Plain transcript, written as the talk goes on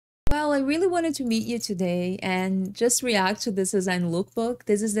Well, I really wanted to meet you today and just react to the SEZANE lookbook.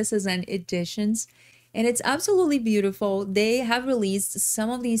 This is the SEZANE Editions, and it's absolutely beautiful. They have released some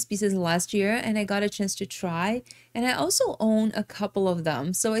of these pieces last year, and I got a chance to try, and I also own a couple of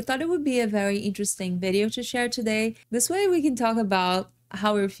them. So I thought it would be a very interesting video to share today. This way we can talk about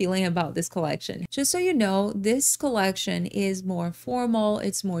how we're feeling about this collection. Just so you know, this collection is more formal,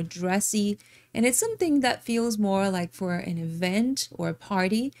 it's more dressy, and it's something that feels more like for an event or a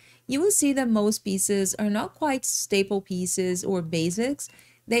party. You will see that most pieces are not quite staple pieces or basics.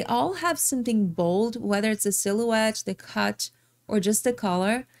 They all have something bold, whether it's a silhouette, the cut, or just the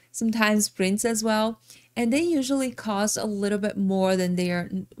color, sometimes prints as well, and they usually cost a little bit more than their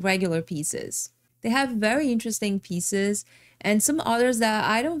regular pieces. They have very interesting pieces and some others that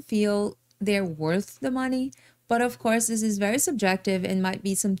I don't feel they're worth the money. But of course, this is very subjective and might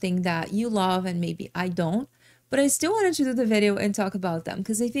be something that you love and maybe I don't. But I still wanted to do the video and talk about them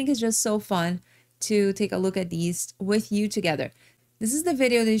because I think it's just so fun to take a look at these with you together. This is the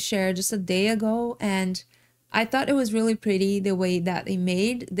video they shared just a day ago, and I thought it was really pretty the way that they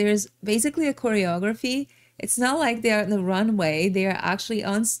made. There's basically a choreography. It's not like they're on the runway, they are actually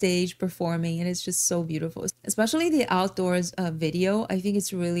on stage performing, and it's just so beautiful. Especially the outdoors video, I think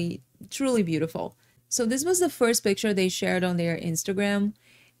it's really, truly beautiful. So this was the first picture they shared on their Instagram,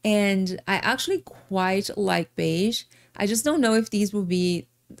 and I actually quite like beige. I just don't know if these will be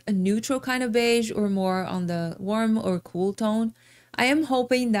a neutral kind of beige or more on the warm or cool tone. I am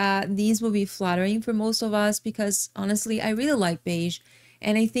hoping that these will be flattering for most of us because honestly, I really like beige.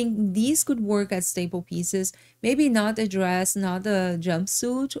 And I think these could work as staple pieces. Maybe not the dress, not the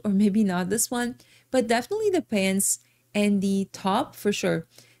jumpsuit, or maybe not this one, but definitely the pants and the top for sure.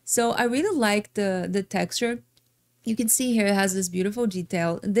 So I really like the texture. You can see here it has this beautiful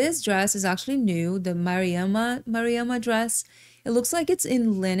detail. This dress is actually new, the Malia dress. It looks like it's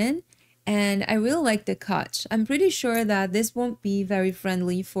in linen, and I really like the cut. I'm pretty sure that this won't be very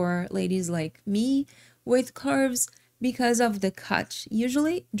friendly for ladies like me with curves because of the cut.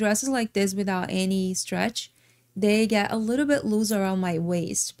 Usually dresses like this without any stretch, they get a little bit loose around my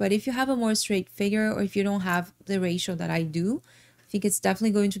waist. But if you have a more straight figure or if you don't have the ratio that I do, I think it's definitely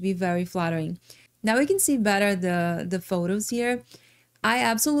going to be very flattering. Now we can see better the photos here. I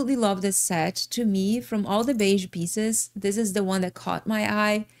absolutely love this set. To me, from all the beige pieces, this is the one that caught my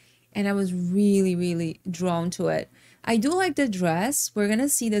eye, and I was really drawn to it. I do like the dress. We're gonna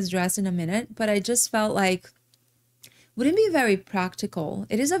see this dress in a minute, but I just felt like wouldn't be very practical.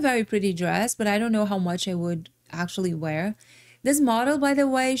 It is a very pretty dress, but I don't know how much I would actually wear. This model, by the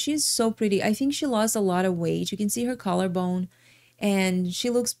way, she's so pretty. I think she lost a lot of weight. You can see her collarbone, and she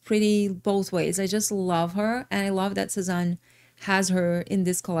looks pretty both ways. I just love her, and I love that SEZANE has her in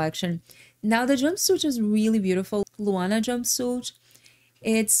this collection. Now the jumpsuit is really beautiful. Luana Jumpsuit.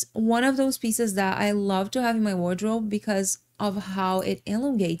 It's one of those pieces that I love to have in my wardrobe because of how it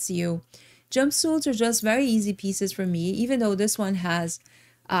elongates you. Jumpsuits are just very easy pieces for me, even though this one has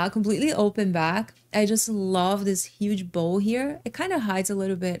a completely open back. I just love this huge bow here. It kind of hides a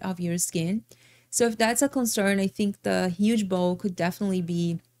little bit of your skin. So if that's a concern, I think the huge bow could definitely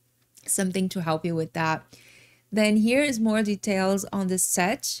be something to help you with that. Then here is more details on this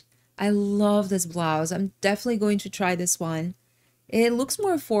set. I love this blouse. I'm definitely going to try this one. It looks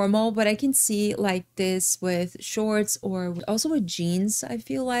more formal, but I can see like this with shorts or also with jeans, I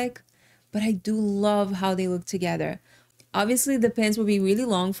feel like. But I do love how they look together. Obviously, the pants will be really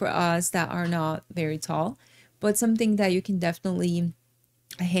long for us that are not very tall, but something that you can definitely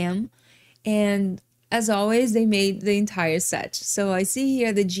hem. And as always, they made the entire set. So I see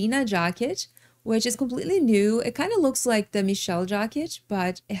here the Gina jacket, which is completely new. It kind of looks like the Michelle jacket,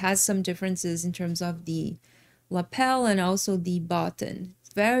 but it has some differences in terms of the lapel and also the button.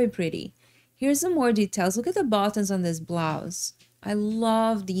 It's very pretty. Here's some more details. Look at the buttons on this blouse. I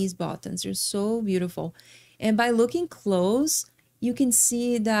love these buttons. They're so beautiful. And by looking close, you can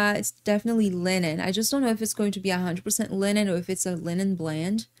see that it's definitely linen. I just don't know if it's going to be 100% linen or if it's a linen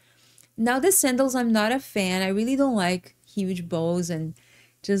blend. Now the sandals, I'm not a fan. I really don't like huge bows and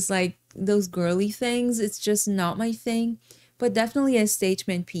just like those girly things. It's just not my thing, but definitely a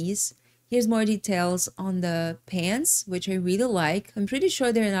statement piece. Here's more details on the pants, which I really like. I'm pretty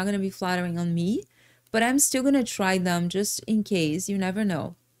sure they're not going to be flattering on me, but I'm still going to try them just in case. You never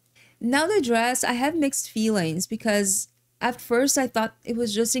know. Now the dress, I have mixed feelings because at first I thought it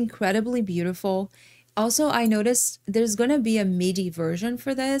was just incredibly beautiful. Also, I noticed there's going to be a midi version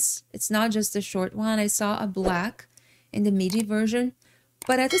for this. It's not just a short one. I saw a black in the midi version.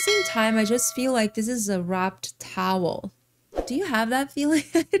 But at the same time, I just feel like this is a wrapped towel. Do you have that feeling?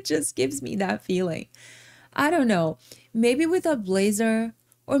 It just gives me that feeling. I don't know. Maybe with a blazer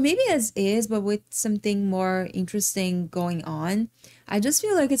or maybe as is, but with something more interesting going on. I just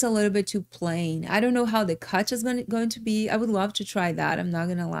feel like it's a little bit too plain. I don't know how the cut is going to be. I would love to try that, I'm not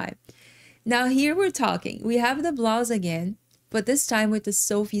gonna lie. Now here we're talking. We have the blouse again, but this time with the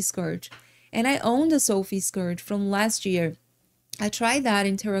Sophie skirt. And I own the Sophie skirt from last year. I tried that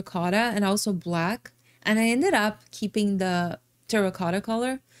in terracotta and also black, and I ended up keeping the terracotta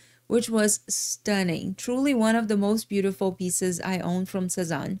color, which was stunning. Truly one of the most beautiful pieces I own from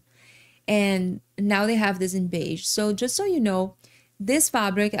SEZANE. And now they have this in beige. So just so you know, this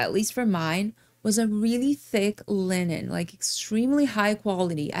fabric, at least for mine, was a really thick linen, like extremely high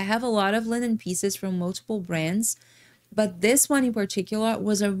quality. I have a lot of linen pieces from multiple brands, but this one in particular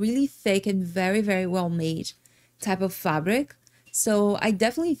was a really thick and very, very well made type of fabric. So I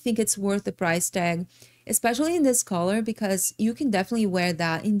definitely think it's worth the price tag, especially in this color, because you can definitely wear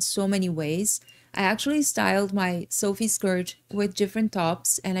that in so many ways. I actually styled my Sophie skirt with different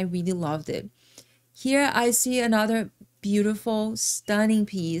tops and I really loved it. Here I see another beautiful, stunning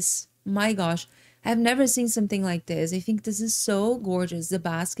piece. My gosh, I've never seen something like this. I think this is so gorgeous. The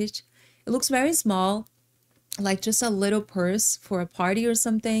basket, it looks very small, like just a little purse for a party or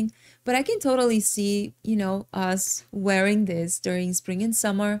something. But I can totally see, you know, us wearing this during spring and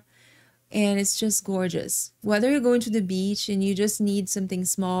summer. And it's just gorgeous. Whether you're going to the beach and you just need something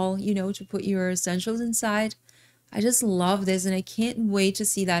small, you know, to put your essentials inside. I just love this and I can't wait to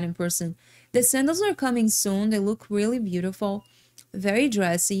see that in person. The sandals are coming soon. They look really beautiful, very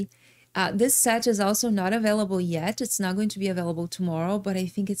dressy. This set is also not available yet. It's not going to be available tomorrow, but I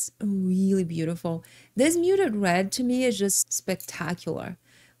think it's really beautiful. This muted red to me is just spectacular.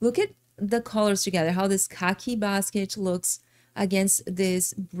 Look at the colors together, how this khaki basket looks against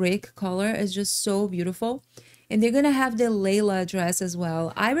this brick color is just so beautiful. And they're gonna have the Layla dress as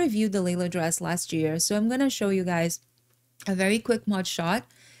well. I reviewed the Layla dress last year, so I'm gonna show you guys a very quick mod shot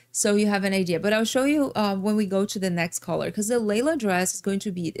so you have an idea. But I'll show you when we go to the next color, because the Layla dress is going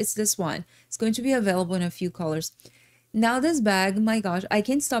to be, it's this one. It's going to be available in a few colors. Now this bag, my gosh, I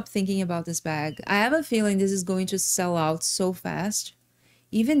can't stop thinking about this bag. I have a feeling this is going to sell out so fast.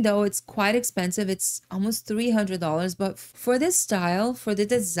 Even though it's quite expensive, it's almost $300, but for this style, for the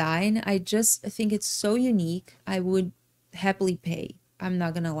design, I just think it's so unique. I would happily pay. I'm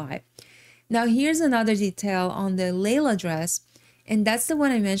not gonna lie. Now here's another detail on the Layla dress, and that's the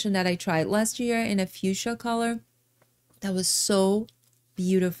one I mentioned that I tried last year in a fuchsia color. That was so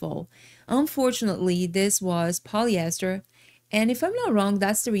beautiful. Unfortunately, this was polyester, and if I'm not wrong,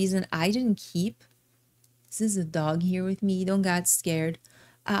 that's the reason I didn't keep. This is a dog here with me, don't get scared.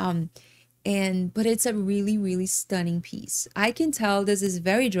 But it's a really, really stunning piece. I can tell this is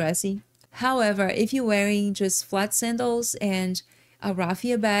very dressy. However, if you're wearing just flat sandals and a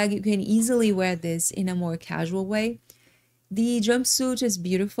raffia bag, you can easily wear this in a more casual way. The jumpsuit is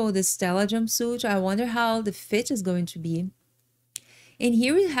beautiful, the Stella jumpsuit. I wonder how the fit is going to be. And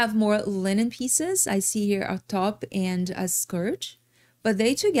here we have more linen pieces. I see here a top and a skirt, but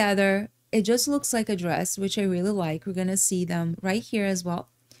they together, it just looks like a dress, which I really like. We're gonna see them right here as well.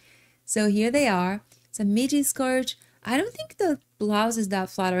 So here they are. It's a midi skirt. I don't think the blouse is that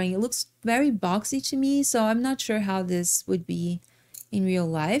flattering. It looks very boxy to me, so I'm not sure how this would be in real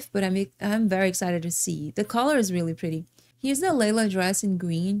life, but I'm very excited to see. The color is really pretty. Here's the Layla dress in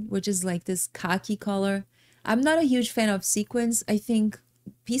green, which is like this khaki color. I'm not a huge fan of sequins. I think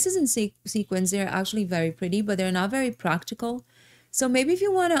pieces in sequins, they're actually very pretty, but they're not very practical. So maybe if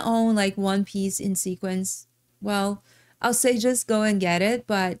you want to own like one piece in sequins, well, I'll say just go and get it,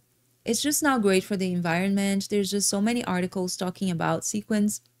 but it's just not great for the environment. There's just so many articles talking about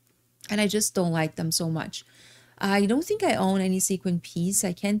sequins, and I just don't like them so much. I don't think I own any sequin piece.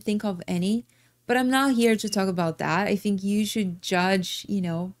 I can't think of any, but I'm not here to talk about that. I think you should judge, you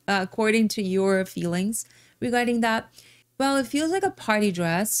know, according to your feelings regarding that. Well, it feels like a party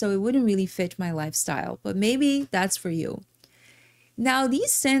dress, so it wouldn't really fit my lifestyle, but maybe that's for you. Now,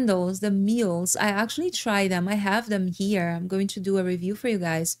 these sandals, the mules, I actually tried them. I have them here. I'm going to do a review for you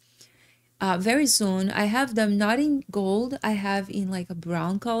guys very soon. I have them not in gold. I have in like a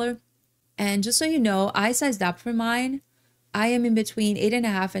brown color. And just so you know, I sized up for mine. I am in between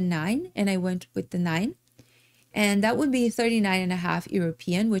 8.5 and 9, and I went with the 9. And that would be 39.5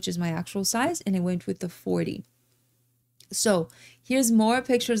 European, which is my actual size, and I went with the 40. So here's more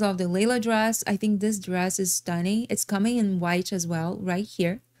pictures of the Layla dress. I think this dress is stunning. It's coming in white as well, right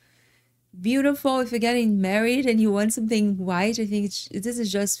here. Beautiful. If you're getting married and you want something white, I think this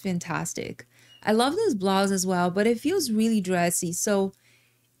is just fantastic. I love this blouse as well, but it feels really dressy. So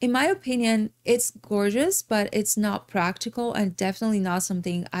in my opinion, it's gorgeous, but it's not practical and definitely not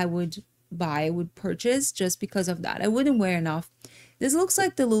something I would buy, would purchase just because of that. I wouldn't wear enough. This looks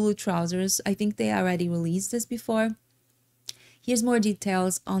like the Lulu trousers. I think they already released this before. Here's more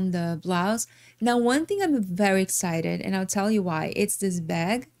details on the blouse. Now, one thing I'm very excited, and I'll tell you why. It's this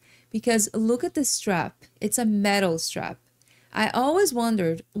bag, because look at the strap. It's a metal strap. I always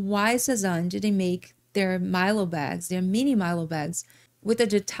wondered why SEZANE didn't make their Milo bags, their mini Milo bags, with a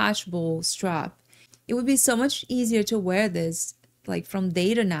detachable strap. It would be so much easier to wear this like from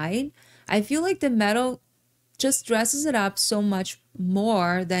day to night. I feel like the metal just dresses it up so much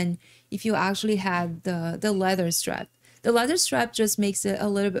more than if you actually had the leather strap. The leather strap just makes it a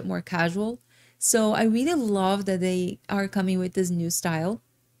little bit more casual. So I really love that they are coming with this new style.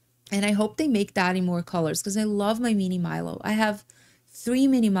 And I hope they make that in more colors because I love my mini Milo. I have 3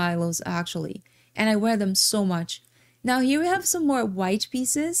 mini Milos actually, and I wear them so much. Now here we have some more white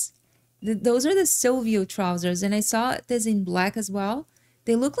pieces. Those are the Silvio trousers, and I saw this in black as well.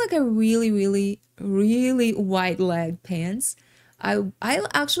 They look like a really wide leg pants. I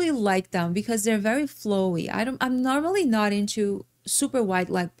actually like them because they're very flowy. I'm normally not into super wide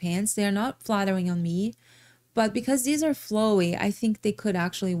leg pants. They're not flattering on me. But because these are flowy, I think they could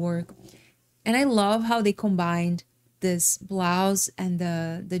actually work. And I love how they combined this blouse and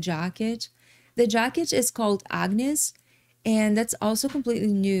the jacket. The jacket is called Agnes, and that's also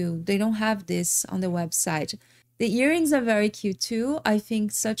completely new. They don't have this on the website. The earrings are very cute too. I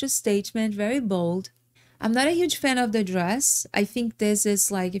think such a statement, very bold. I'm not a huge fan of the dress. I think this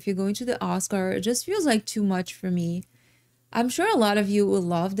is like, if you're going to the Oscar, it just feels like too much for me. I'm sure a lot of you will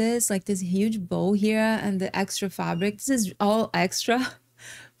love this, like this huge bow here and the extra fabric. This is all extra,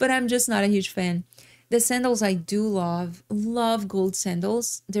 but I'm just not a huge fan. The sandals I do love gold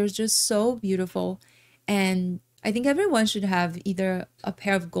sandals. They're just so beautiful. And I think everyone should have either a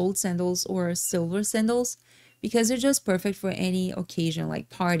pair of gold sandals or silver sandals because they're just perfect for any occasion, like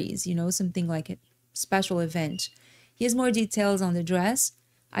parties, you know, something like a special event. Here's more details on the dress.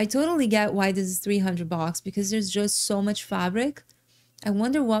 I totally get why this is $300 because there's just so much fabric. I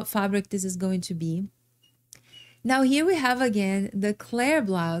wonder what fabric this is going to be. Now here we have again the Claire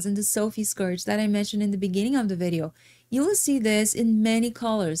blouse and the Sophie skirts that I mentioned in the beginning of the video. You will see this in many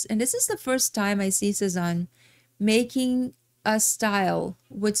colors, and this is the first time I see SEZANE making a style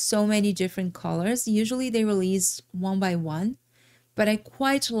with so many different colors. Usually they release one by one, but I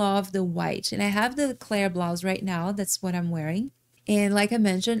quite love the white, and I have the Claire blouse right now. That's what I'm wearing. And like I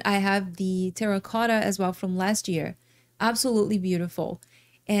mentioned, I have the terracotta as well from last year. Absolutely beautiful.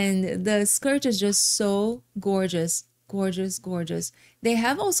 And the skirt is just so gorgeous, gorgeous. They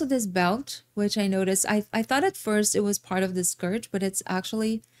have also this belt, which I noticed. I thought at first it was part of the skirt, but it's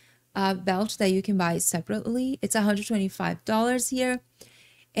actually a belt that you can buy separately. It's $125 here.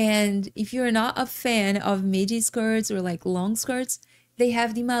 And if you're not a fan of midi skirts or like long skirts, they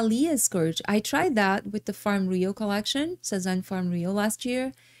have the Malia skirt. I tried that with the Farm Rio collection, SEZANE Farm Rio last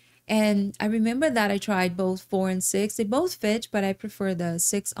year. And I remember that I tried both 4 and 6. They both fit, but I prefer the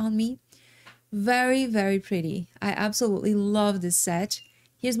 6 on me. Very pretty. I absolutely love this set.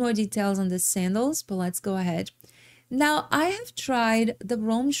 Here's more details on the sandals, but let's go ahead. Now, I have tried the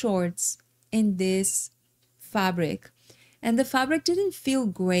Rome shorts in this fabric, and the fabric didn't feel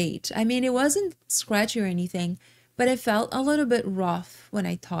great. I mean, it wasn't scratchy or anything, but it felt a little bit rough when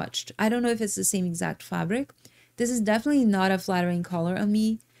I touched. I don't know if it's the same exact fabric. This is definitely not a flattering color on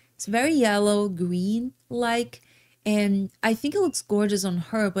me. It's very yellow, green-like, and I think it looks gorgeous on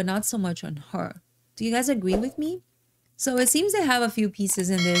her, but not so much on her. Do you guys agree with me? So it seems they have a few pieces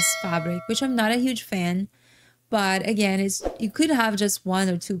in this fabric, which I'm not a huge fan. But again, you could have just 1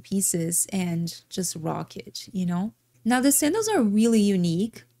 or 2 pieces and just rock it, you know? Now, the sandals are really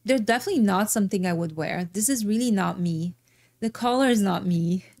unique. They're definitely not something I would wear. This is really not me. The color is not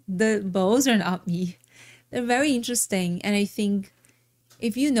me. The bows are not me. They're very interesting. And I think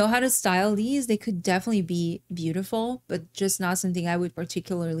if you know how to style these, they could definitely be beautiful, but just not something I would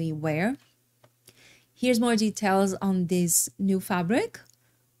particularly wear. Here's more details on this new fabric,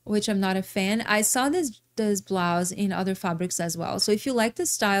 which I'm not a fan. I saw this blouse in other fabrics as well. So if you like the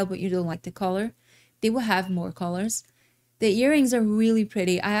style, but you don't like the color, they will have more colors. The earrings are really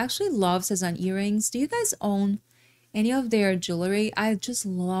pretty. I actually love SEZANE earrings. Do you guys own any of their jewelry? I just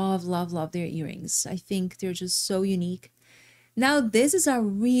love their earrings. I think they're just so unique. Now, this is a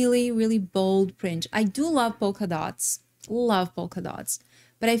really bold print. I do love polka dots. Love polka dots.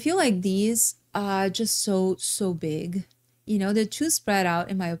 But I feel like these are just so big. You know, they're too spread out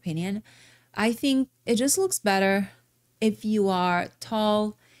in my opinion. I think it just looks better if you are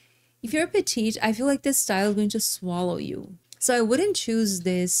tall. If you're petite, I feel like this style is going to swallow you. So I wouldn't choose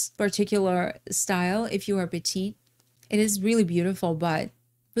this particular style if you are petite. It is really beautiful, but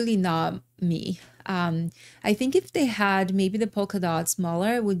really not me. I think if they had maybe the polka dot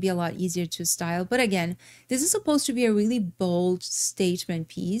smaller, it would be a lot easier to style. But again, this is supposed to be a really bold statement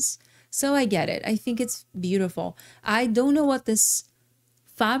piece. So I get it. I think it's beautiful. I don't know what this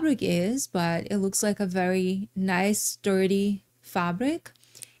fabric is, but it looks like a very nice, sturdy fabric.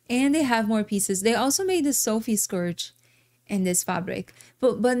 And they have more pieces. They also made the Sophie skirt in this fabric.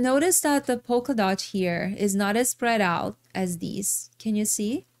 But notice that the polka dot here is not as spread out as these. Can you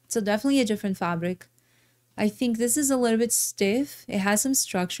see? So definitely a different fabric. I think this is a little bit stiff. It has some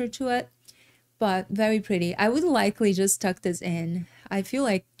structure to it, but very pretty. I would likely just tuck this in. I feel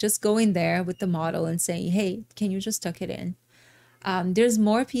like just going there with the model and saying, hey, can you just tuck it in? There's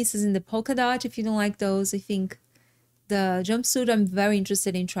more pieces in the polka dot if you don't like those. I think the jumpsuit I'm very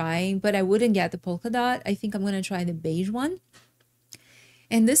interested in trying, but I wouldn't get the polka dot. I think I'm going to try the beige one.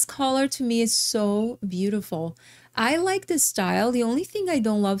 And this color to me is so beautiful. I like this style. The only thing I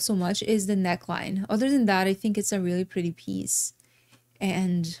don't love so much is the neckline. Other than that, I think it's a really pretty piece.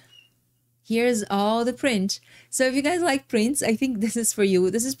 And here's all the print. So if you guys like prints, I think this is for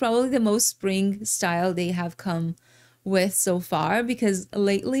you. This is probably the most spring style they have come with so far, because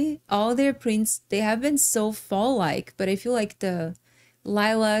lately all their prints, they have been so fall-like, but I feel like the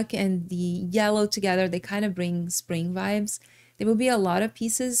lilac and the yellow together, they kind of bring spring vibes. There will be a lot of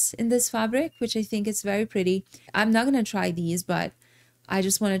pieces in this fabric, which I think is very pretty. I'm not going to try these, but I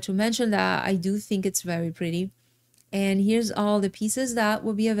just wanted to mention that I do think it's very pretty. And here's all the pieces that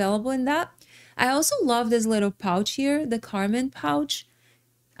will be available in that. I also love this little pouch here, the Carmen Pouch.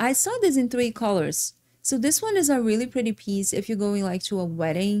 I saw this in 3 colors. So this one is a really pretty piece if you're going like to a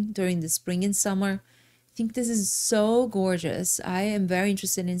wedding during the spring and summer. I think this is so gorgeous. I am very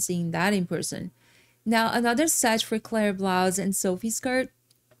interested in seeing that in person. Now, another set for Claire blouse and Sophie skirt.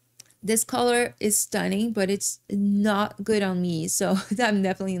 This color is stunning, but it's not good on me, so I'm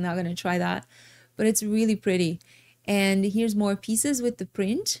definitely not going to try that. But it's really pretty. And here's more pieces with the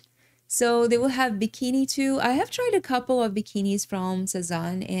print. So they will have bikini too. I have tried a couple of bikinis from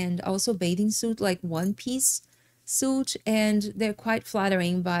SEZANE and also bathing suit, like one-piece suit, and they're quite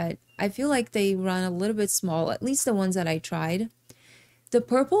flattering, but I feel like they run a little bit small, at least the ones that I tried. The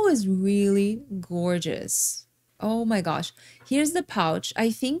purple is really gorgeous. Oh my gosh. Here's the pouch.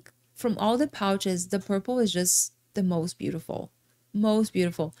 I think from all the pouches, the purple is just the most beautiful. Most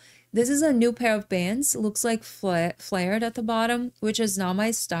beautiful. This is a new pair of pants. Looks like flared at the bottom, which is not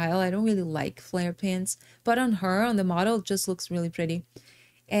my style. I don't really like flare pants. But on her, on the model, it just looks really pretty.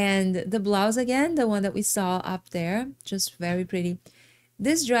 And the blouse again, the one that we saw up there, just very pretty.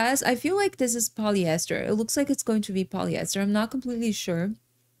 This dress, I feel like this is polyester. It looks like it's going to be polyester. I'm not completely sure.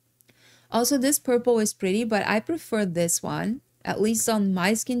 Also, this purple is pretty, but I prefer this one. At least on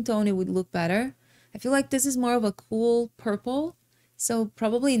my skin tone, it would look better. I feel like this is more of a cool purple, so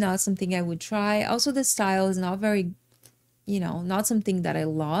probably not something I would try. Also, the style is not very, not something that I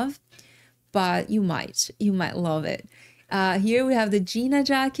love, but you might love it. Here we have the Gina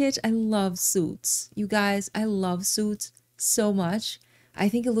jacket. I love suits. You guys, I love suits so much. I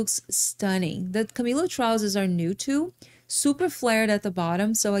think it looks stunning. The Camilo trousers are new too. Super flared at the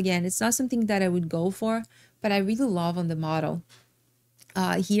bottom. So again, it's not something that I would go for, but I really love on the model.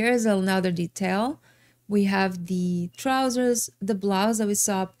 Here is another detail. We have the trousers, the blouse that we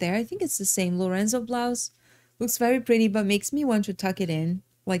saw up there. I think it's the same Lorenzo blouse. Looks very pretty, but makes me want to tuck it in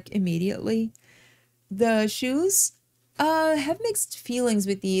like immediately. The shoes, have mixed feelings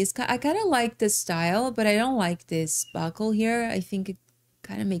with these. I kind of like this style, but I don't like this buckle here. I think it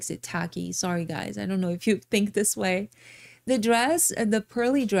kind of makes it tacky. Sorry guys, I don't know if you think this way. The dress, the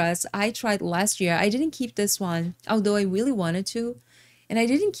pearly dress, I tried last year. I didn't keep this one, although I really wanted to. And I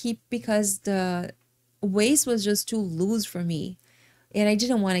didn't keep because the waist was just too loose for me. And I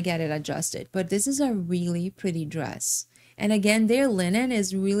didn't want to get it adjusted. But this is a really pretty dress. And again, their linen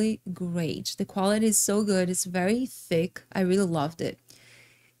is really great. The quality is so good. It's very thick. I really loved it.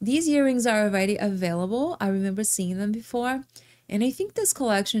 These earrings are already available. I remember seeing them before. And I think this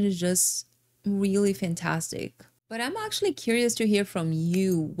collection is just really fantastic. But I'm actually curious to hear from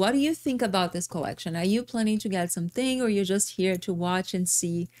you. What do you think about this collection? Are you planning to get something, or you're just here to watch and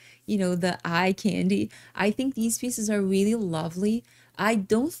see, the eye candy? I think these pieces are really lovely. I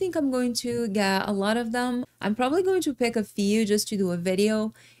don't think I'm going to get a lot of them. I'm probably going to pick a few just to do a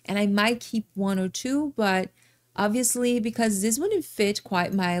video, and I might keep 1 or 2, but obviously because this wouldn't fit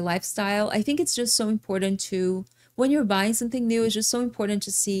quite my lifestyle, I think it's just so important to, when you're buying something new, it's just so important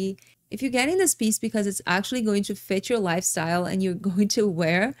to see if you're getting this piece because it's actually going to fit your lifestyle and you're going to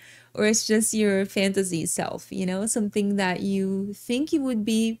wear, or it's just your fantasy self, something that you think you would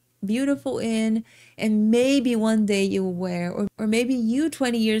be beautiful in, and maybe one day you'll wear, or maybe you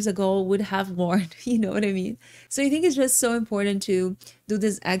 20 years ago would have worn, you know what I mean? So I think it's just so important to do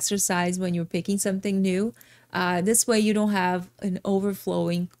this exercise when you're picking something new. This way you don't have an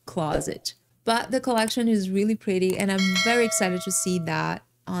overflowing closet. But the collection is really pretty, and I'm very excited to see that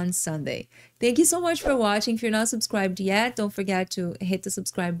on Sunday. Thank you so much for watching. If you're not subscribed yet, don't forget to hit the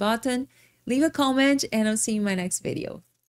subscribe button, leave a comment, and I'll see you in my next video.